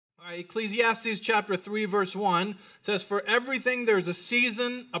Ecclesiastes chapter 3, verse 1 says, "For everything there's a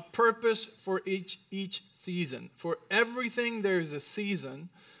season, a purpose for each season." For everything there's a season,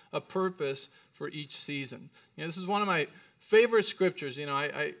 a purpose for each season. This is one of my favorite scriptures.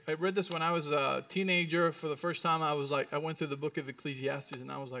 I read this when I was a teenager for the first time. I went through the book of Ecclesiastes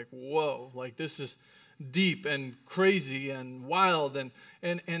and I was like, whoa, this is deep and crazy and wild.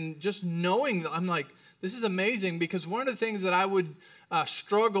 And just knowing that, I'm like, this is amazing, because one of the things that I would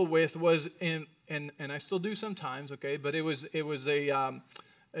struggle with was, and I still do sometimes, okay, but it was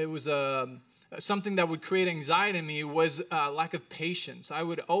something that would create anxiety in me, was lack of patience. I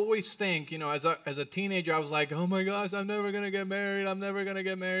would always think, as a teenager, I was like, oh my gosh, I'm never going to get married. I'm never going to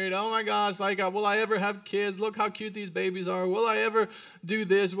get married. Oh my gosh, will I ever have kids? Look how cute these babies are. Will I ever do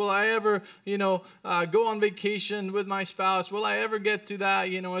this? Will I ever, go on vacation with my spouse? Will I ever get to that?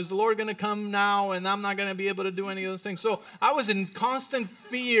 Is the Lord going to come now and I'm not going to be able to do any of those things? So I was in constant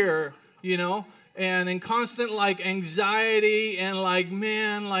fear, and in constant anxiety and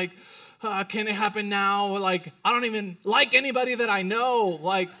man, can it happen now? I don't even like anybody that I know.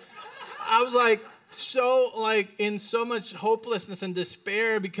 I was so in so much hopelessness and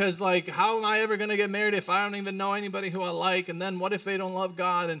despair, because how am I ever going to get married if I don't even know anybody who I like? And then what if they don't love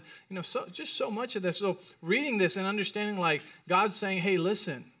God? And just so much of this. So reading this and understanding God's saying, hey,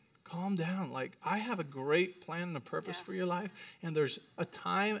 listen, calm down. I have a great plan and a purpose for your life, and there's a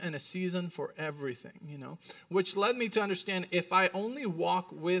time and a season for everything, which led me to understand, if I only walk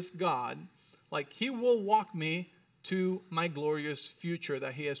with God, He will walk me to my glorious future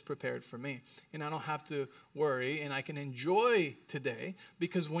that He has prepared for me. And I don't have to worry, and I can enjoy today,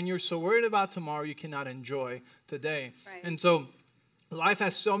 because when you're so worried about tomorrow, you cannot enjoy today. Right. And so life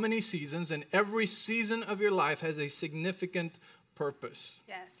has so many seasons, and every season of your life has a significant purpose.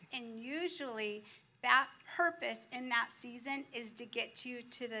 Yes, and usually that purpose in that season is to get you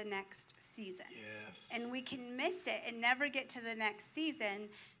to the next season. Yes. And we can miss it and never get to the next season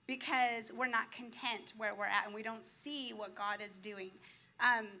because we're not content where we're at and we don't see what God is doing.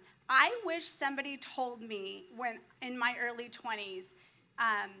 I wish somebody told me when in my early 20s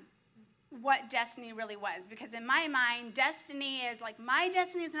what destiny really was, because in my mind, destiny is my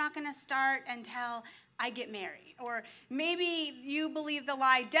destiny is not going to start until I get married. Or maybe you believe the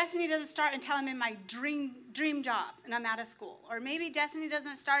lie, destiny doesn't start until I'm in my dream job and I'm out of school. Or maybe destiny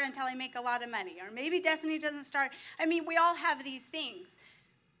doesn't start until I make a lot of money. Or maybe destiny doesn't start. We all have these things.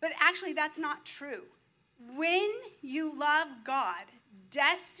 But actually, that's not true. When you love God,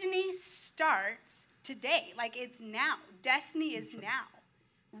 destiny starts today. It's now. Destiny is now.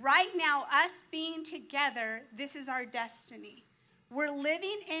 Right now, us being together, this is our destiny. We're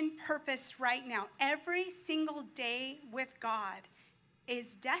living in purpose right now. Every single day with God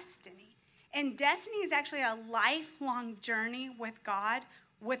is destiny. And destiny is actually a lifelong journey with God,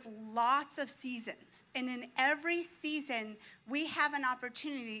 with lots of seasons. And in every season, we have an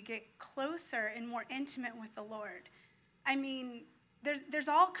opportunity to get closer and more intimate with the Lord. There's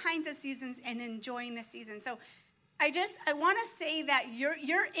all kinds of seasons, and enjoying the season. So I want to say that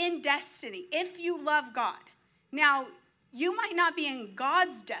you're in destiny if you love God. Now, you might not be in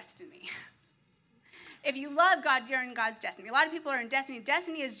God's destiny. If you love God, you're in God's destiny. A lot of people are in destiny.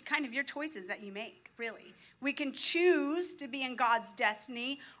 Destiny is kind of your choices that you make, really. We can choose to be in God's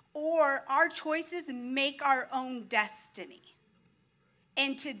destiny, or our choices make our own destiny.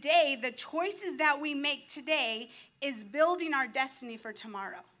 And today, the choices that we make today is building our destiny for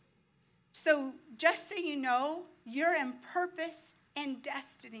tomorrow. So just so you know, you're in purpose and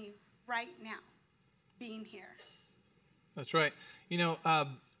destiny right now, being here. That's right.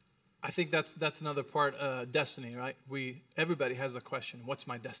 I think that's another part of destiny, right? Everybody has a question: what's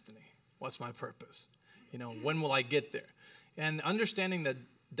my destiny? What's my purpose? When will I get there? And understanding that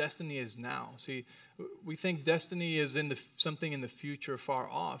destiny is now. See, we think destiny is something in the future far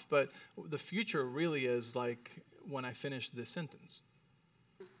off, but the future really is when I finish this sentence,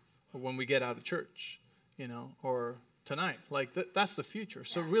 or when we get out of church, or tonight. That's the future.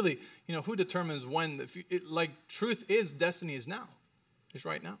 So really, who determines when truth is, destiny is now. It's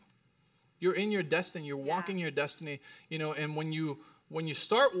right now. You're in your destiny. You're walking your destiny, and when you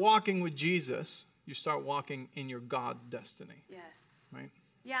start walking with Jesus, you start walking in your God destiny. Yes. Right?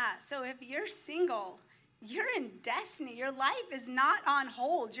 Yeah. So if you're single, you're in destiny. Your life is not on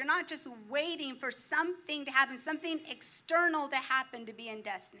hold. You're not just waiting for something to happen, something external to happen to be in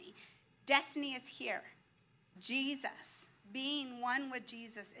destiny. Destiny is here. Jesus, being one with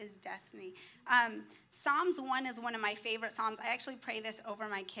Jesus, is destiny. Psalms 1 is one of my favorite Psalms. I actually pray this over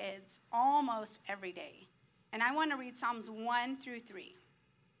my kids almost every day. And I want to read Psalms 1 through 3.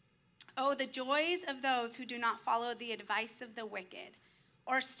 Oh, the joys of those who do not follow the advice of the wicked,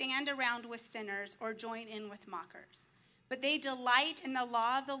 or stand around with sinners, or join in with mockers. But they delight in the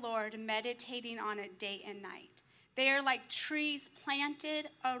law of the Lord, meditating on it day and night. They are like trees planted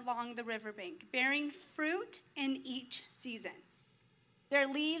along the riverbank, bearing fruit in each season. Their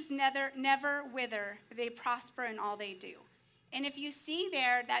leaves never wither, but they prosper in all they do. And if you see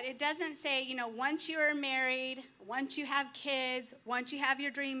there that it doesn't say, once you're married, once you have kids, once you have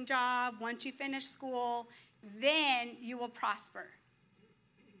your dream job, once you finish school, then you will prosper.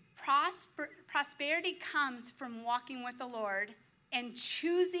 Prosperity comes from walking with the Lord and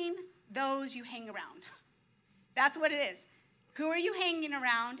choosing those you hang around. That's what it is. Who are you hanging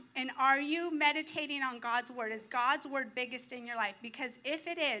around, and are you meditating on God's word? Is God's word biggest in your life? Because if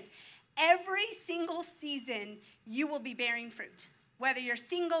it is, every single season you will be bearing fruit. Whether you're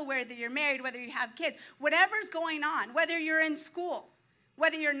single, whether you're married, whether you have kids, whatever's going on, whether you're in school,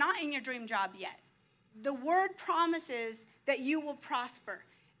 whether you're not in your dream job yet. The word promises that you will prosper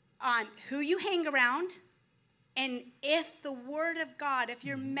on who you hang around, and if the word of God, if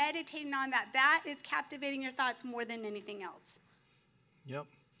you're meditating on that, that is captivating your thoughts more than anything else. Yep.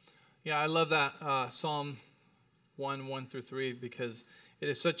 Yeah, I love that Psalm 1:1-3, because it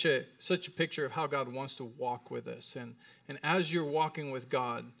is such a picture of how God wants to walk with us. And as you're walking with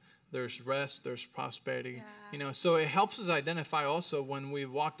God, there's rest, there's prosperity. Yeah. So it helps us identify also when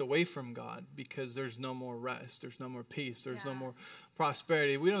we've walked away from God, because there's no more rest, there's no more peace, there's no more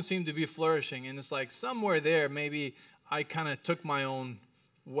prosperity. We don't seem to be flourishing. And it's like somewhere there, maybe I kind of took my own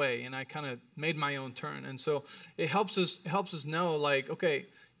way and I kind of made my own turn. And so it helps us know, like, okay,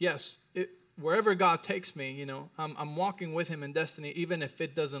 yes, wherever God takes me, I'm walking with him in destiny, even if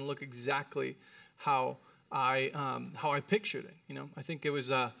it doesn't look exactly how I pictured it. I think it was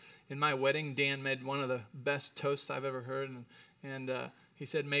in my wedding, Dan made one of the best toasts I've ever heard, and he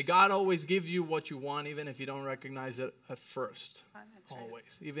said, "May God always give you what you want, even if you don't recognize it at first." Oh, that's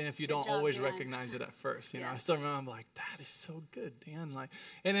always, right. Even if you Good don't job, always Dan. recognize it at first. Yeah. I still remember, I'm like, that is so good, Dan.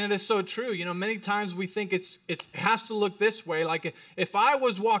 And it is so true. Many times we think it has to look this way. Like if I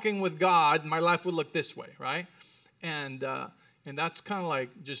was walking with God, my life would look this way, right? And that's kind of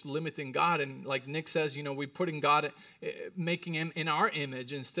like just limiting God. And like Nick says, we putting God, making him in our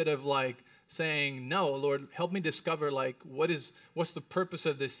image instead of like saying, no, Lord, help me discover like what's the purpose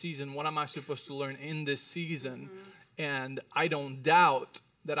of this season? What am I supposed to learn in this season? Mm-hmm. And I don't doubt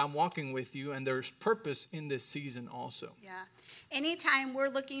that I'm walking with you, and there's purpose in this season also. Yeah. Anytime we're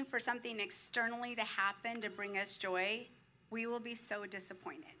looking for something externally to happen to bring us joy, we will be so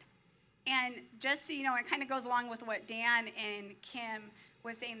disappointed. And just so you know, it kind of goes along with what Dan and Kim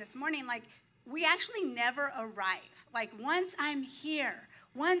was saying this morning, like we actually never arrive. Like once I'm here,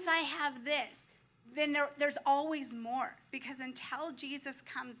 once I have this, then there's always more, because until Jesus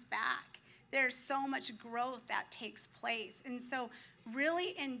comes back, there's so much growth that takes place. And so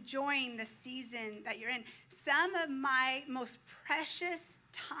really enjoying the season that you're in. Some of my most precious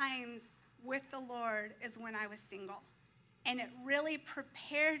times with the Lord is when I was single. And it really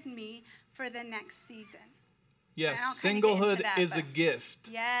prepared me for the next season. Yes, singlehood is a gift.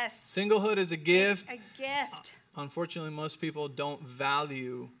 Yes. Singlehood is a gift. It's a gift. Unfortunately, most people don't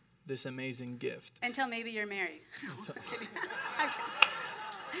value this amazing gift. Until maybe you're married. No, I'm kidding.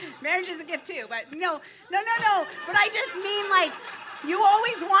 Marriage is a gift too, but no. But I just mean like, you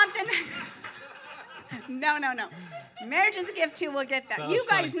always want the... No. Marriage is a gift too, we'll get that. You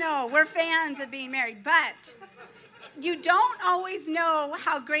guys know we're fans of being married, but you don't always know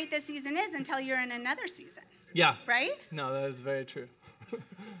how great this season is until you're in another season. Yeah. Right? No, that is very true.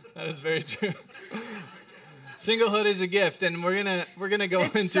 That is very true. Singlehood is a gift, and we're gonna go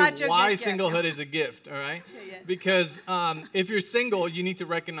into why singlehood is a gift. All right? Yeah. Because if you're single, you need to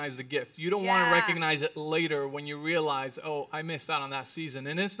recognize the gift. You don't want to recognize it later when you realize, oh, I missed out on that season.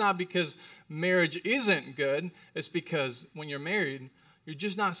 And it's not because marriage isn't good. It's because when you're married, you're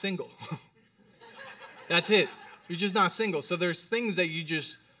just not single. That's it. You're just not single. So there's things that you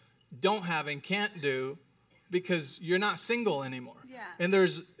just don't have and can't do because you're not single anymore. Yeah. And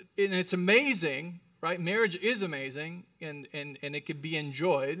it's amazing. Right? Marriage is amazing, and it could be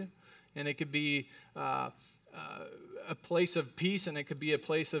enjoyed, and it could be a place of peace, and it could be a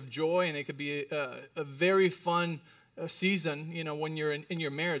place of joy, and it could be a very fun season, when you're in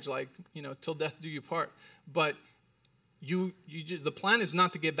your marriage, like, till death do you part. But you just, the plan is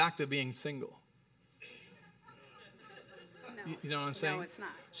not to get back to being single. No. You know what I'm saying? No, it's not.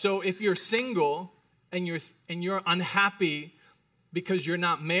 So if you're single and you're unhappy because you're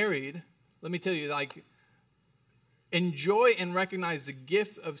not married, let me tell you, like, enjoy and recognize the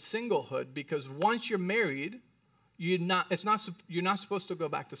gift of singlehood, because once you're married, you're not supposed to go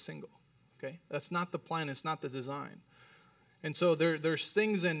back to single. Okay? That's not the plan. It's not the design. And so there's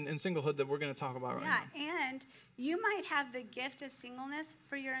things in singlehood that we're going to talk about right now. Yeah, and you might have the gift of singleness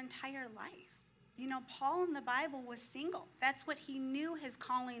for your entire life. You know, Paul in the Bible was single. That's what he knew his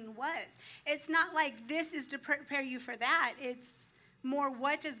calling was. It's not like this is to prepare you for that. It's more,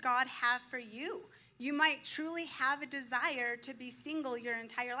 what does God have for you? You might truly have a desire to be single your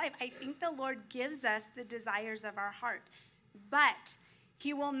entire life. I think the Lord gives us the desires of our heart. But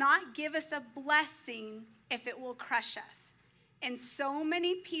he will not give us a blessing if it will crush us. And so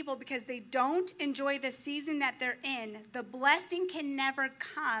many people, because they don't enjoy the season that they're in, the blessing can never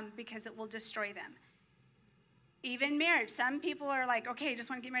come because it will destroy them. Even marriage. Some people are like, okay, I just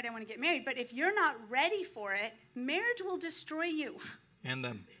want to get married, I want to get married. But if you're not ready for it, marriage will destroy you. And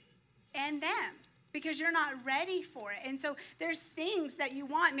them. And them. Because you're not ready for it. And so there's things that you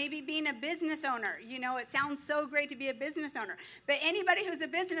want, maybe being a business owner. You know, it sounds so great to be a business owner. But anybody who's a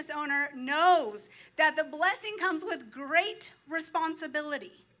business owner knows that the blessing comes with great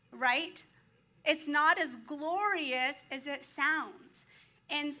responsibility, right? It's not as glorious as it sounds.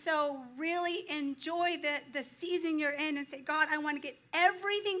 And so really enjoy the season you're in and say, God, I want to get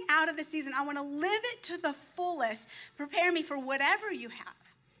everything out of the season. I want to live it to the fullest. Prepare me for whatever you have.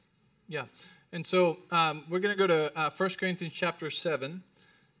 Yeah. And so we're going to go to 1 Corinthians chapter 7,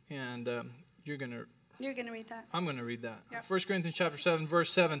 and you're going to read that? I'm going to read that. Yep. 1 Corinthians chapter 7,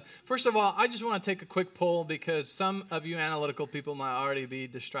 verse 7. First of all, I just want to take a quick poll because some of you analytical people might already be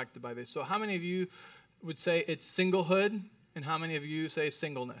distracted by this. So how many of you would say it's singlehood, and how many of you say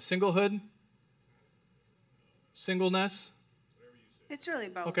singleness? Singlehood? Singleness? It's really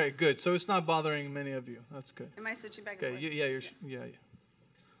both. Okay, good. So it's not bothering many of you. That's good. Am I switching back and Okay, forth? yeah.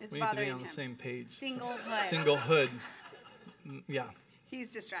 It's We need to be bothering on the him. same page. Singlehood. Singlehood. Yeah.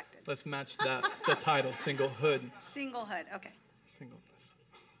 He's distracted. Let's match the title, singlehood. Singlehood. Okay. Singleness.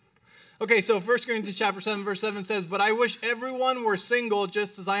 Okay, so 1 Corinthians chapter 7, verse 7 says, "But I wish everyone were single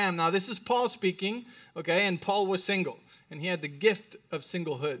just as I am." Now, this is Paul speaking, okay, and Paul was single, and he had the gift of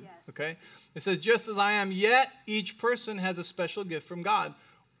singlehood, Yes. okay? It says, "Just as I am, yet each person has a special gift from God,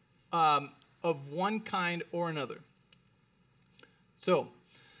 of one kind or another." So,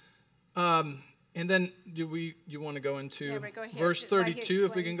 and then you want to go into go ahead. verse While he 32?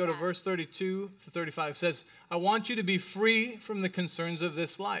 If we can explains go to that. verse 32 to 35, it says, "I want you to be free from the concerns of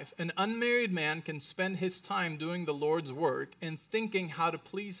this life. An unmarried man can spend his time doing the Lord's work and thinking how to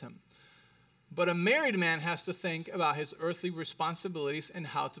please him. But a married man has to think about his earthly responsibilities and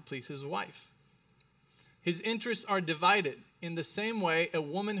how to please his wife. His interests are divided. In the same way, a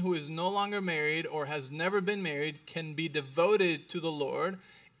woman who is no longer married or has never been married can be devoted to the Lord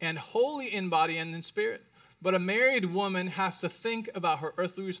and holy in body and in spirit. But a married woman has to think about her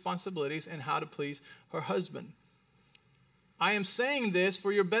earthly responsibilities and how to please her husband. I am saying this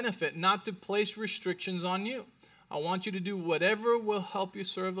for your benefit, not to place restrictions on you. I want you to do whatever will help you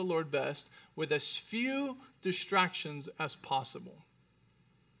serve the Lord best with as few distractions as possible."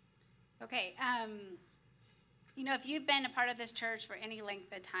 Okay. You know, if you've been a part of this church for any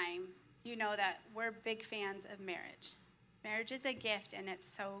length of time, you know that we're big fans of marriage. Marriage is a gift, and it's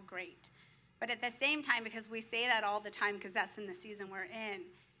so great. But at the same time, because we say that all the time, because that's in the season we're in,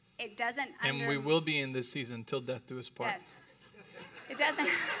 it doesn't And we will be in this season till death do us part. Yes. It doesn't.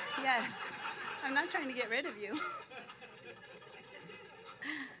 Yes. I'm not trying to get rid of you.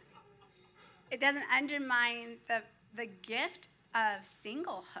 It doesn't undermine the gift of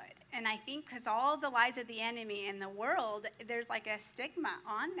singlehood. And I think because all the lies of the enemy in the world, there's like a stigma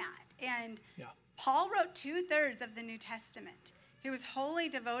on that. And Yeah. Paul wrote 2/3 of the New Testament. He was wholly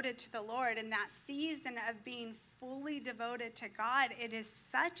devoted to the Lord. And that season of being fully devoted to God, it is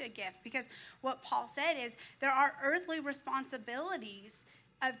such a gift. Because what Paul said is there are earthly responsibilities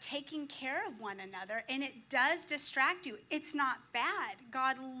of taking care of one another. And it does distract you. It's not bad.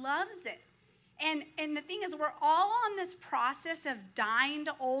 God loves it. And the thing is, we're all on this process of dying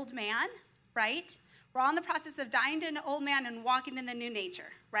to old man, right? We're on the process of dying to an old man and walking in the new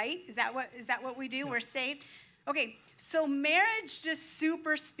nature, right? Is that what we do? Yeah. We're saved. Okay, so marriage just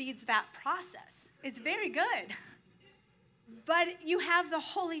super speeds that process. It's very good. But you have the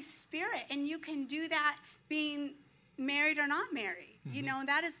Holy Spirit, and you can do that being married or not married. Mm-hmm. You know,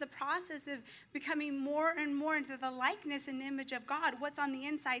 that is the process of becoming more and more into the likeness and image of God. What's on the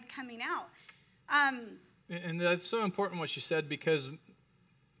inside coming out. And that's so important what you said, because,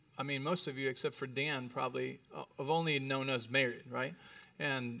 I mean, most of you, except for Dan, probably have only known us married, right?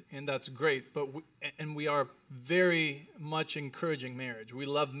 and that's great. But we are very much encouraging marriage. We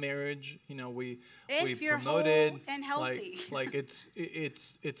love marriage. We you're promote it whole and healthy. like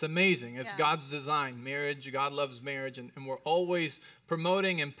it's amazing. It's Yeah. God's design. Marriage, God loves marriage, and we're always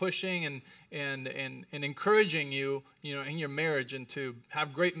promoting and pushing and encouraging you in your marriage, and to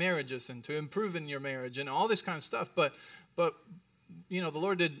have great marriages and to improve in your marriage and all this kind of stuff. But the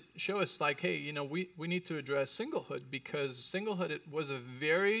Lord did show us, like, hey, we need to address singlehood, because singlehood was a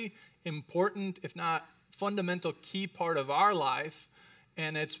very important, if not fundamental, key part of our life.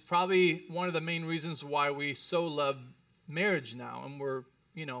 And it's probably one of the main reasons why we so love marriage now. And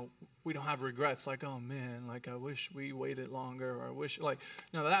we don't have regrets, like, oh man, like I wish we waited longer, or I wish,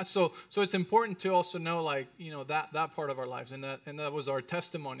 that. So it's important to also know, that part of our lives, and that was our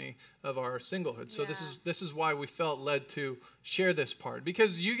testimony of our singlehood. So Yeah. this is why we felt led to share this part,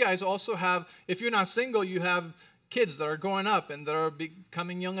 because you guys also have, if you're not single, you have kids that are growing up and that are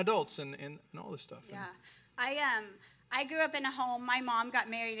becoming young adults and all this stuff. Yeah. I grew up in a home. My mom got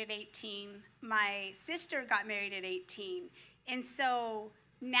married at 18. My sister got married at 18. And so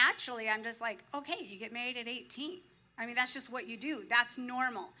naturally, I'm just like, okay, you get married at 18. I mean, that's just what you do. That's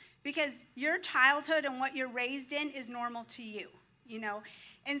normal. Because your childhood and what you're raised in is normal to you,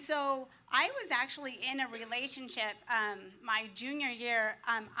 And so I was actually in a relationship my junior year.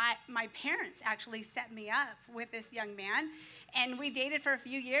 My parents actually set me up with this young man. And we dated for a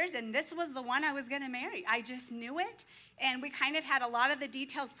few years, and this was the one I was going to marry. I just knew it, and we kind of had a lot of the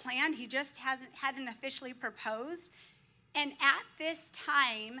details planned. He just hadn't officially proposed. And at this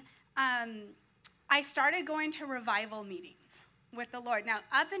time, I started going to revival meetings with the Lord. Now,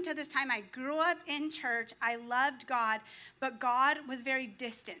 up until this time, I grew up in church. I loved God, but God was very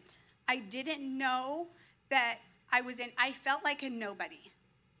distant. I didn't know that I felt like a nobody.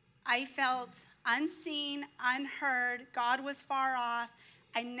 I felt unseen, unheard. God was far off.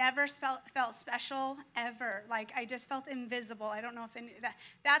 I never felt special ever. Like, I just felt invisible. I don't know if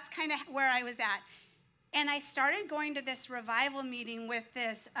that's kind of where I was at. And I started going to this revival meeting with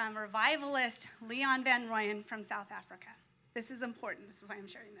this revivalist, Leon Van Rooyen from South Africa. This is important. This is why I'm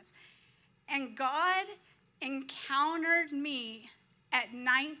sharing this. And God encountered me at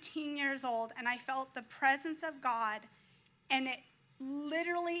 19 years old, and I felt the presence of God, and it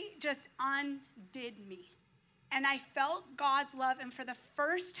literally just undid me. And I felt God's love, and for the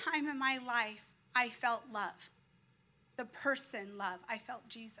first time in my life, I felt love. The person love. I felt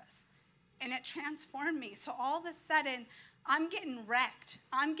Jesus. And it transformed me. So all of a sudden, I'm getting wrecked.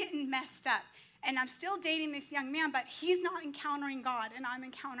 I'm getting messed up. And I'm still dating this young man, but he's not encountering God, and I'm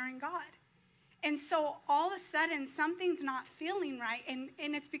encountering God. And so all of a sudden, something's not feeling right, and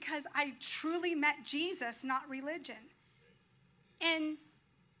it's because I truly met Jesus, not religion. And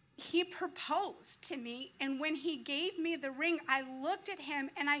he proposed to me, and when he gave me the ring, I looked at him,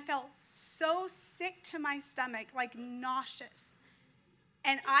 and I felt so sick to my stomach, like nauseous.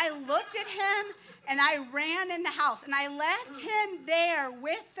 And I looked at him, and I ran in the house, and I left him there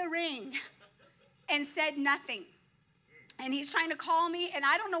with the ring and said nothing. And he's trying to call me, and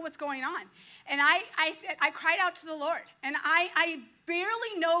I don't know what's going on. And I cried out to the Lord, and I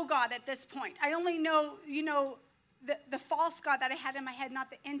barely know God at this point. I only know, the false God that I had in my head, not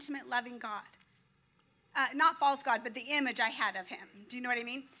the intimate, loving God. Not false God, but the image I had of him. Do you know what I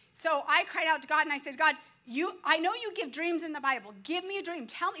mean? So I cried out to God, and I said, God, I know you give dreams in the Bible. Give me a dream.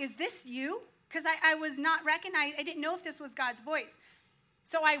 Tell me, is this you? Because I was not recognized. I didn't know if this was God's voice.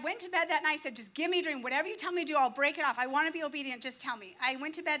 So I went to bed that night. I said, just give me a dream. Whatever you tell me to do, I'll break it off. I want to be obedient. Just tell me. I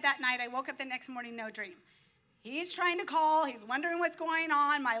went to bed that night. I woke up the next morning, no dream. He's trying to call. He's wondering what's going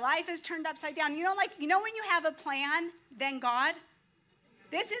on. My life is turned upside down. When you have a plan, then God?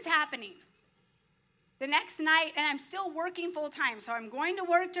 This is happening. The next night, and I'm still working full time. So I'm going to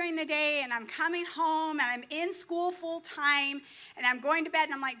work during the day, and I'm coming home, and I'm in school full time, and I'm going to bed,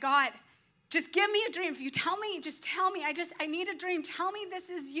 and I'm like, God, just give me a dream. If you tell me, just tell me. I need a dream. Tell me this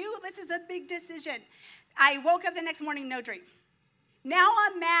is you. This is a big decision. I woke up the next morning, no dream. Now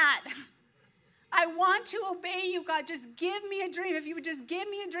I'm mad. I want to obey you, God. Just give me a dream. If you would just give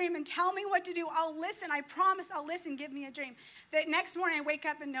me a dream and tell me what to do, I'll listen. I promise I'll listen. Give me a dream. The next morning, I wake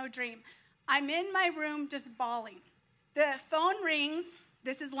up and no dream. I'm in my room just bawling. The phone rings.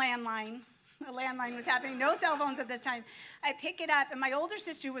 This is landline. A landline was happening. No cell phones at this time. I pick it up, and my older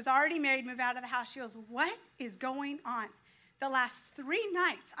sister, who was already married, moved out of the house. She goes, what is going on? The last 3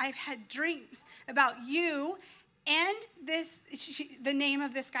 nights, I've had dreams about you and the name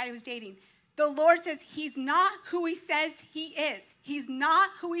of this guy who's dating. The Lord says he's not who he says he is. He's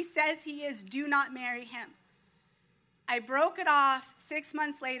not who he says he is. Do not marry him. I broke it off. 6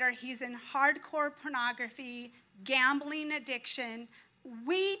 months later, he's in hardcore pornography, gambling addiction.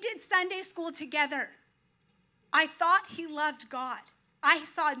 We did Sunday school together. I thought he loved God. I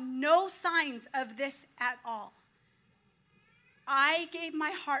saw no signs of this at all. I gave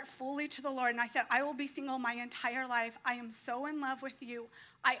my heart fully to the Lord, and I said, I will be single my entire life. I am so in love with you.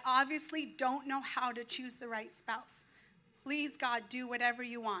 I obviously don't know how to choose the right spouse. Please, God, do whatever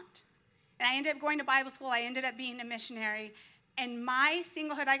you want. And I ended up going to Bible school. I ended up being a missionary. And my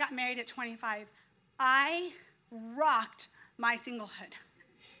singlehood, I got married at 25. I rocked my singlehood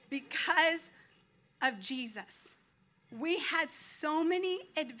because of Jesus. We had so many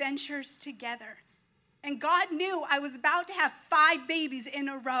adventures together. And God knew I was about to have 5 babies in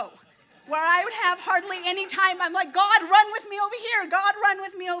a row where I would have hardly any time. I'm like, God, run with me over here. God, run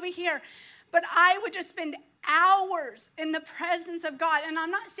with me over here. But I would just spend hours in the presence of God. And I'm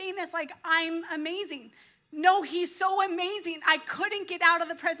not saying this like I'm amazing. No, he's so amazing. I couldn't get out of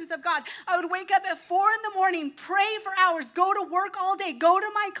the presence of God. I would wake up at 4 a.m, pray for hours, go to work all day, go to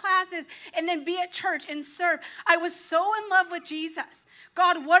my classes, and then be at church and serve. I was so in love with Jesus.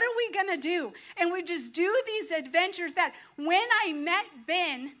 God, what are we going to do? And we just do these adventures that when I met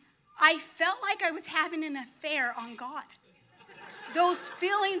Ben, I felt like I was having an affair on God. Those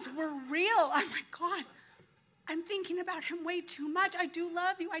feelings were real. I'm like, God, I'm thinking about him way too much. I do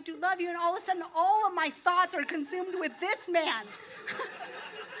love you. I do love you. And all of a sudden, all of my thoughts are consumed with this man.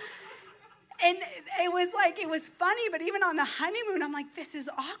 And it was funny, but even on the honeymoon, I'm like, this is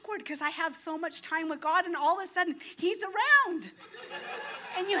awkward because I have so much time with God, and all of a sudden, he's around.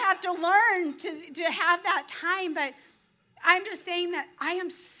 And you have to learn to have that time. But I'm just saying that I am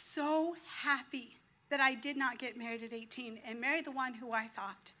so happy that I did not get married at 18 and marry the one who I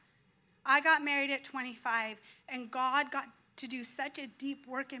thought. I got married at 25, and God got to do such a deep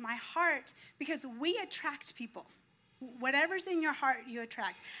work in my heart because we attract people. Whatever's in your heart, you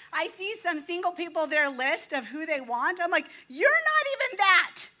attract. I see some single people, their list of who they want. I'm like, you're not even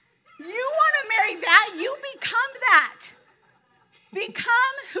that. You want to marry that, you become that.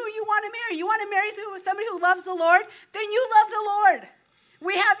 Become who you want to marry. You want to marry somebody who loves the Lord? Then you love the Lord.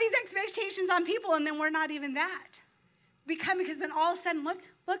 We have these expectations on people, and then we're not even that. Because then all of a sudden,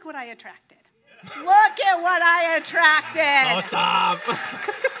 look what I attracted. Look at what I attracted. Oh, stop.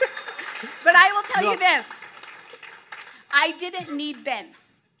 But I will tell you this. I didn't need Ben.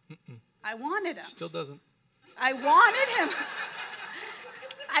 I wanted him. Still doesn't. I wanted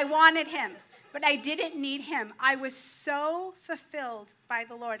him, but I didn't need him. I was so fulfilled by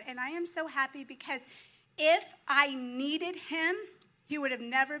the Lord, and I am so happy because if I needed him, he would have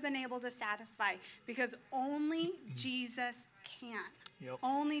never been able to satisfy because only Jesus can. Yep.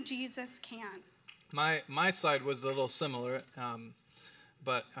 Only Jesus can. My side was a little similar.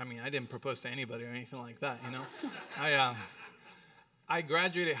 But, I mean, I didn't propose to anybody or anything like that, you know. I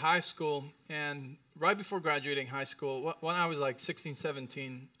graduated high school, and right before graduating high school, when I was like 16,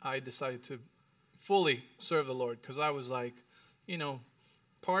 17, I decided to fully serve the Lord because I was like, you know,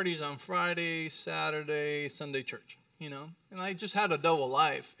 parties on Friday, Saturday, Sunday church, you know. And I just had a double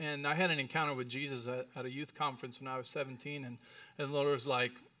life, and I had an encounter with Jesus at a youth conference when I was 17, and the Lord was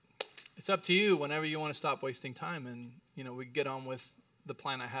like, it's up to you whenever you want to stop wasting time, and, you know, we get on with the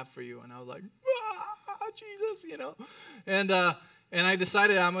plan I have for you. And I was like, Jesus, you know. And I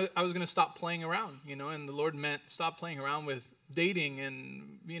decided I was going to stop playing around, you know. And the Lord meant stop playing around with dating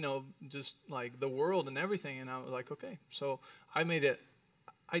and, you know, just like the world and everything. And I was like, okay. So I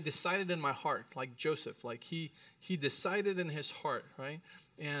decided in my heart, like Joseph, like he decided in his heart, right?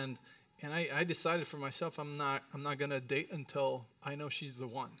 And I decided for myself, I'm not going to date until I know she's the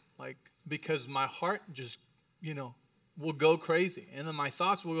one. Like, because my heart just, you know, will go crazy. And then my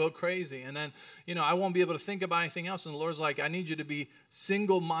thoughts will go crazy. And then, you know, I won't be able to think about anything else. And the Lord's like, I need you to be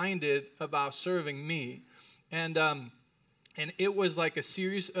single-minded about serving me. And it was like a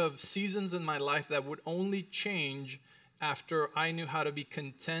series of seasons in my life that would only change after I knew how to be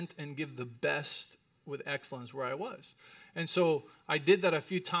content and give the best with excellence where I was. And so I did that a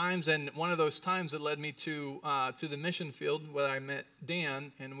few times. And one of those times it led me to the mission field where I met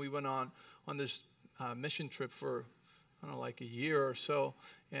Dan. And we went on this mission trip for, I don't know, like a year or so,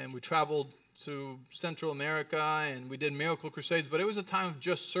 and we traveled to Central America, and we did miracle crusades, but it was a time of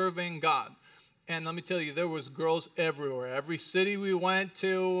just serving God. And let me tell you, there was girls everywhere. Every city we went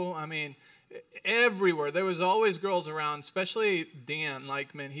to, I mean, everywhere. There was always girls around, especially Dan.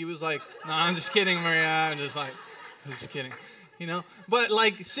 Like, man, he was like, no, I'm just kidding, Maria. I'm just kidding, you know. But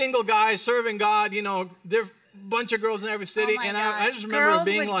like single guys serving God, you know, they're bunch of girls in every city, and I just remember girls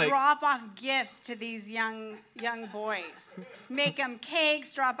being would drop off gifts to these young boys, make them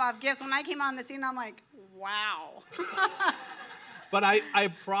cakes, drop off gifts. When I came on the scene, I'm like, wow. But I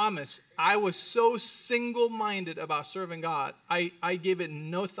promise, I was so single-minded about serving God. I gave it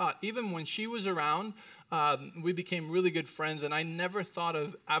no thought. Even when she was around, we became really good friends, and I never thought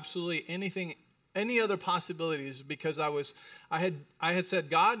of absolutely anything, any other possibilities, because I had said,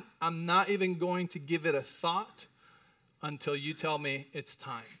 God, I'm not even going to give it a thought until you tell me it's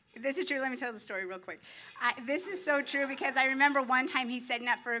time. This is true. Let me tell the story real quick. This is so true because I remember one time he's setting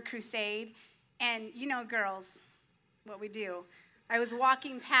up for a crusade, and you know, girls, what we do. I was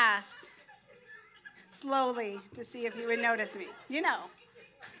walking past slowly to see if he would notice me. You know,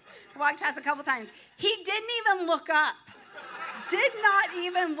 I walked past a couple times. He didn't even look up. Did not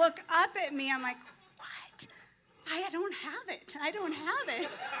even look up at me. I'm like, what? I don't have it. I don't have it.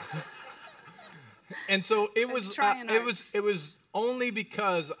 And so it was only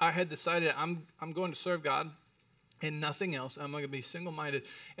because I had decided I'm going to serve God and nothing else. I'm going to be single-minded.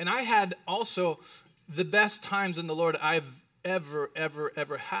 And I had also the best times in the Lord I've ever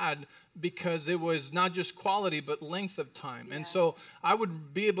had, because it was not just quality but length of time. Yeah. And so I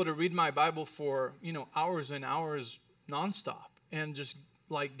would be able to read my Bible for, hours and hours nonstop and just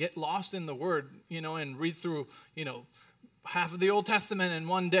like get lost in the Word, and read through, half of the Old Testament in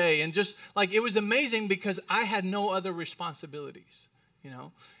one day. And just like, it was amazing because I had no other responsibilities,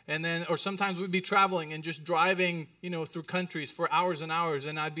 and then, or sometimes we'd be traveling and just driving, through countries for hours and hours.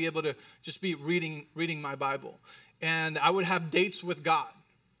 And I'd be able to just be reading my Bible. And I would have dates with God,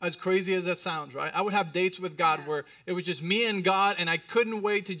 as crazy as that sounds, right? I would have dates with God where it was just me and God. And I couldn't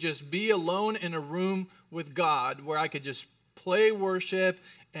wait to just be alone in a room with God where I could just play worship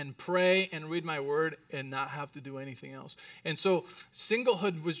and pray and read my word and not have to do anything else. And so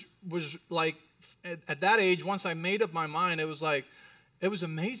singlehood was like, at that age, once I made up my mind, it was like, it was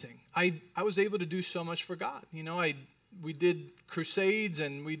amazing. I was able to do so much for God. We did crusades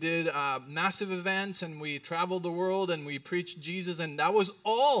and we did massive events and we traveled the world and we preached Jesus, and that was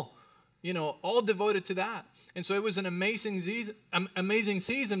all devoted to that. And so it was an amazing season. Yeah.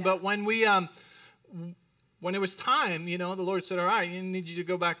 But when it was time, the Lord said, all right, I need you to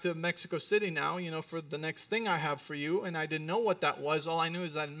go back to Mexico City now, for the next thing I have for you. And I didn't know what that was. All I knew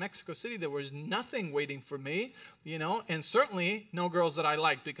is that in Mexico City, there was nothing waiting for me, and certainly no girls that I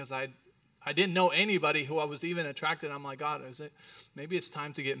liked, because I didn't know anybody who I was even attracted. I'm like, God, maybe it's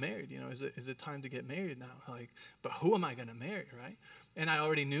time to get married? Is it time to get married now? But who am I going to marry, right? And I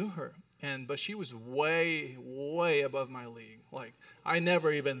already knew her. But she was way, way above my league. I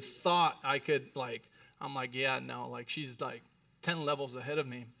never even thought I could, I'm like, yeah, no, she's 10 levels ahead of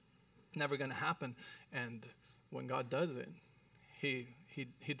me. Never going to happen. And when God does it, he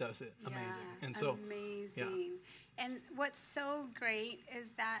does it amazing. And so, amazing. Yeah. And what's so great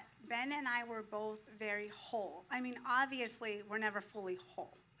is that Ben and I were both very whole. I mean, obviously, we're never fully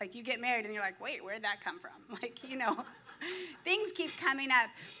whole. You get married and you're like, wait, where'd that come from? Things keep coming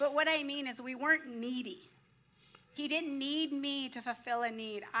up. But what I mean is we weren't needy. He didn't need me to fulfill a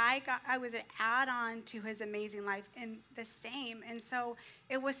need. I was an add-on to his amazing life, and the same. And so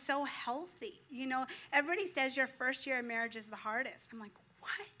it was so healthy. Everybody says your first year of marriage is the hardest. I'm like,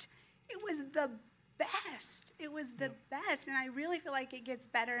 what? It was the best. It was the best. And I really feel like it gets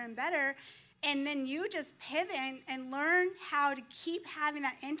better and better. And then you just pivot and learn how to keep having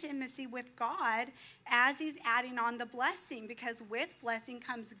that intimacy with God as he's adding on the blessing, because with blessing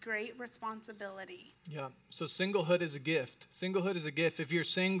comes great responsibility. Yeah. So singlehood is a gift. Singlehood is a gift. If you're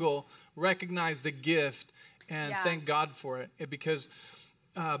single, recognize the gift and thank God for it. Because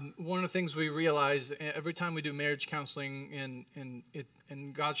one of the things we realize every time we do marriage counseling, and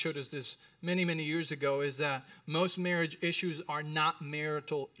God showed us this many, many years ago, is that most marriage issues are not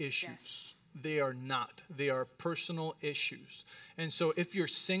marital issues. Yes. They are not. They are personal issues. And so if you're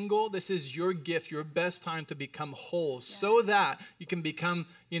single, this is your gift, your best time to become whole, so that you can become,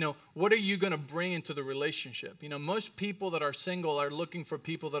 what are you going to bring into the relationship? Most people that are single are looking for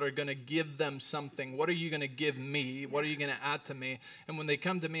people that are going to give them something. What are you going to give me? What are you going to add to me? And when they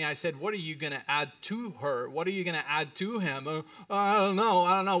come to me, I said, what are you going to add to her? What are you going to add to him? I don't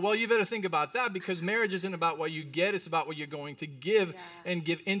know. Well, you better think about that, because marriage isn't about what you get. It's about what you're going to give and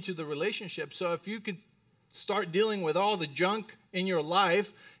give into the relationship. So if you could start dealing with all the junk in your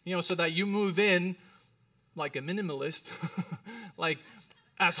life, so that you move in like a minimalist,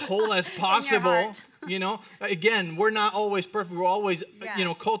 as whole as possible. Again, we're not always perfect. We're always,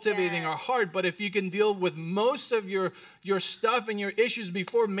 cultivating our heart. But if you can deal with most of your stuff and your issues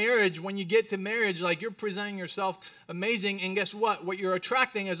before marriage, when you get to marriage, you're presenting yourself amazing. And guess what? What you're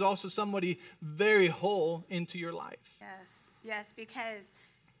attracting is also somebody very whole into your life. Yes, because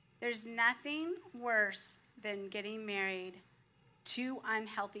there's nothing worse than getting married, two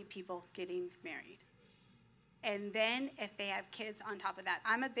unhealthy people getting married. And then if they have kids on top of that.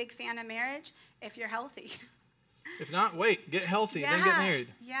 I'm a big fan of marriage if you're healthy. If not, wait, get healthy, then get married.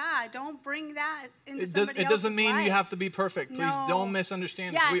 Yeah, don't bring that into somebody else's It doesn't mean life. you have to be perfect. Please don't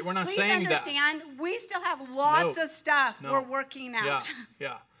misunderstand us. We're not saying that. Please understand, we still have lots of stuff we're working out.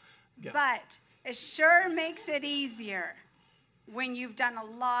 Yeah. But it sure makes it easier when you've done a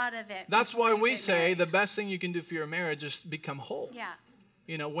lot of it. That's why we say the best thing you can do for your marriage is become whole. Yeah.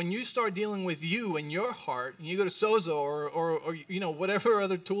 You know, when you start dealing with you and your heart, and you go to Sozo or you know, whatever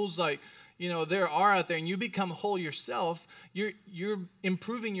other tools like, you know, there are out there, and you become whole yourself, you're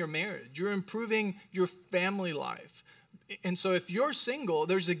improving your marriage. You're improving your family life. And so if you're single,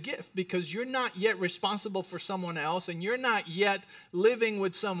 there's a gift because you're not yet responsible for someone else, and you're not yet living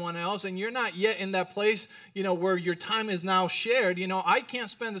with someone else, and you're not yet in that place, you know, where your time is now shared. You know, I can't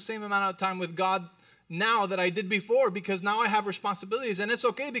spend the same amount of time with God now that I did before because now I have responsibilities. And it's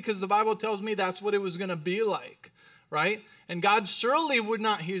okay because the Bible tells me that's what it was going to be like, right? And God surely would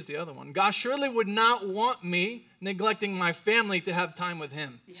not, here's the other one, God surely would not want me neglecting my family to have time with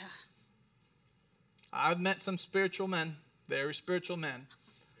him. Yeah. I've met some spiritual men, very spiritual men,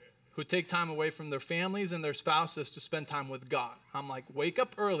 who take time away from their families and their spouses to spend time with God. I'm like, wake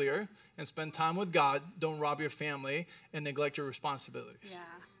up earlier and spend time with God. Don't rob your family and neglect your responsibilities. Yeah.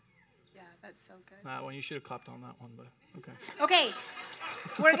 Yeah, that's so good. Well, you should have clapped on that one, but okay. Okay,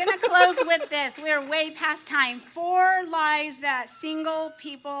 we're going to close with this. We're way past time. 4 lies that single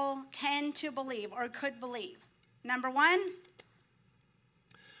people tend to believe or could believe. Number 1.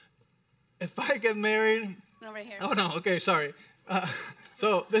 If I get married... Over here. Oh, no. Okay, sorry.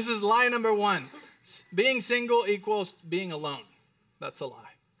 So this is lie number 1. Being single equals being alone. That's a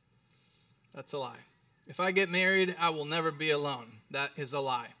lie. That's a lie. If I get married, I will never be alone. That is a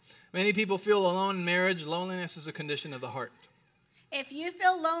lie. Many people feel alone in marriage. Loneliness is a condition of the heart. If you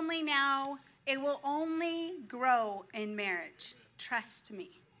feel lonely now, it will only grow in marriage. Trust me.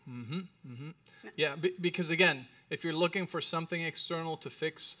 Yeah, because again, if you're looking for something external to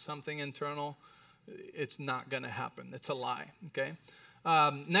fix something internal, it's not going to happen. It's a lie, okay?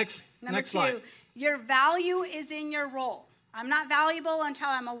 Next slide. 2, your value is in your role. I'm not valuable until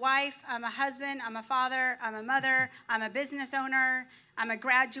I'm a wife, I'm a husband, I'm a father, I'm a mother, I'm a business owner, I'm a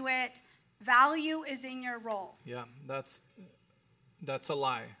graduate. Value is in your role. Yeah, that's a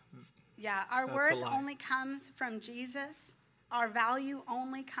lie. Yeah, our worth only comes from Jesus. Our value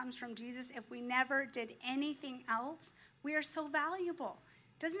only comes from Jesus. If we never did anything else, we are so valuable.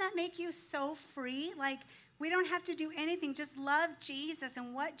 Doesn't that make you so free? Like, we don't have to do anything. Just love Jesus,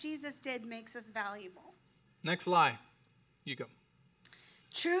 and what Jesus did makes us valuable. Next lie. You go.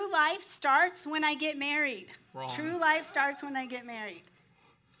 True life starts when I get married. Wrong. True life starts when I get married.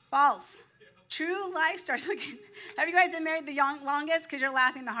 False. True life starts. Have you guys been married the longest? Because you're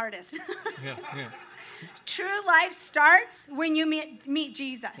laughing the hardest. Yeah. True life starts when you meet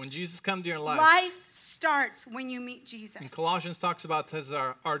Jesus. When Jesus comes to your life. Life starts when you meet Jesus. And Colossians says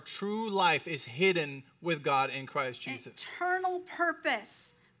our true life is hidden with God in Christ Jesus. Eternal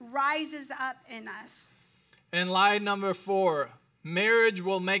purpose rises up in us. And lie number 4, marriage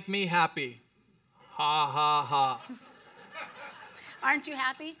will make me happy. Ha, ha, ha. Aren't you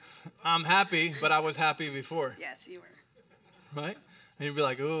happy? I'm happy, but I was happy before. Yes, you were. Right? And you'd be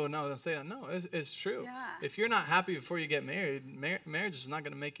like, oh, no, don't say that. No, it's true. Yeah. If you're not happy before you get married, marriage is not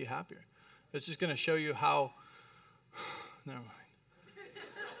going to make you happier. It's just going to show you how... Never mind.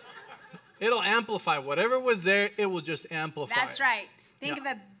 It'll amplify. Whatever was there, it will just amplify. That's right. Think of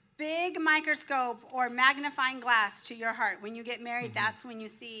a big microscope or magnifying glass to your heart. When you get married, that's when you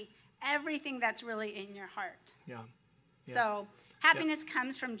see everything that's really in your heart. Yeah. So happiness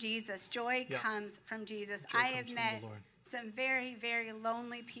comes from Jesus. Joy comes from Jesus. I have met some very, very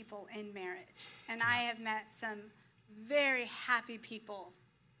lonely people in marriage. And I have met some very happy people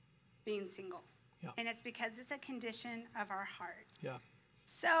being single. Yeah. And it's because it's a condition of our heart. Yeah.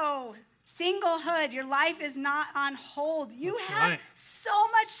 So, singlehood, your life is not on hold. You have so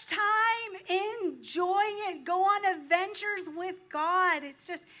much time. Enjoy it. Go on adventures with God. It's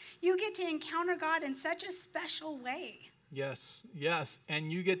just, you get to encounter God in such a special way. Yes.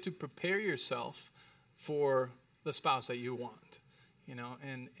 And you get to prepare yourself for the spouse that you want. You know,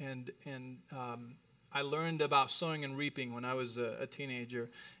 and I learned about sowing and reaping when I was a teenager.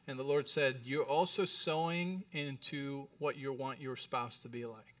 And the Lord said, you're also sowing into what you want your spouse to be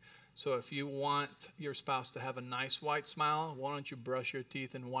like. So if you want your spouse to have a nice white smile, why don't you brush your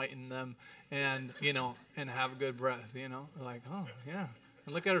teeth and whiten them and, you know, and have good breath, you know? Like, oh, yeah.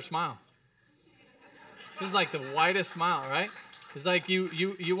 And look at her smile. She's like the whitest smile, right? It's like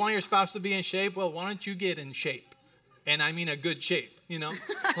you want your spouse to be in shape. Well, why don't you get in shape? And I mean a good shape, you know?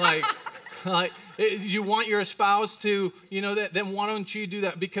 Like, Like, you want your spouse to, then why don't you do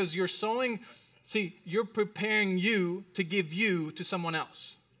that? Because you're sowing, you're preparing you to give you to someone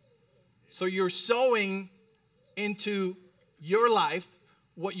else. So you're sowing into your life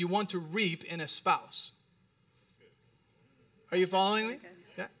what you want to reap in a spouse. Are you following me?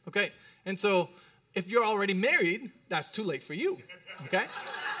 Yeah. Okay. And so if you're already married, that's too late for you. Okay?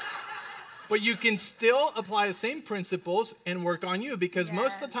 But you can still apply the same principles and work on you, because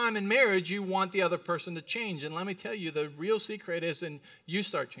most of the time in marriage, you want the other person to change. And let me tell you, the real secret is you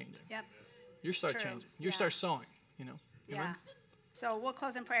start changing. Yep. You start changing. You start sowing, Yeah. Amen? So we'll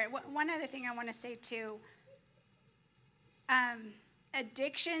close in prayer. One other thing I want to say too,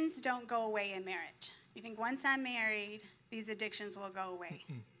 addictions don't go away in marriage. You think once I'm married, these addictions will go away.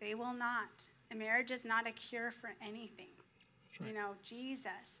 They will not. A marriage is not a cure for anything. Right.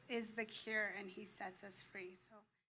 Jesus is the cure, and he sets us free. So.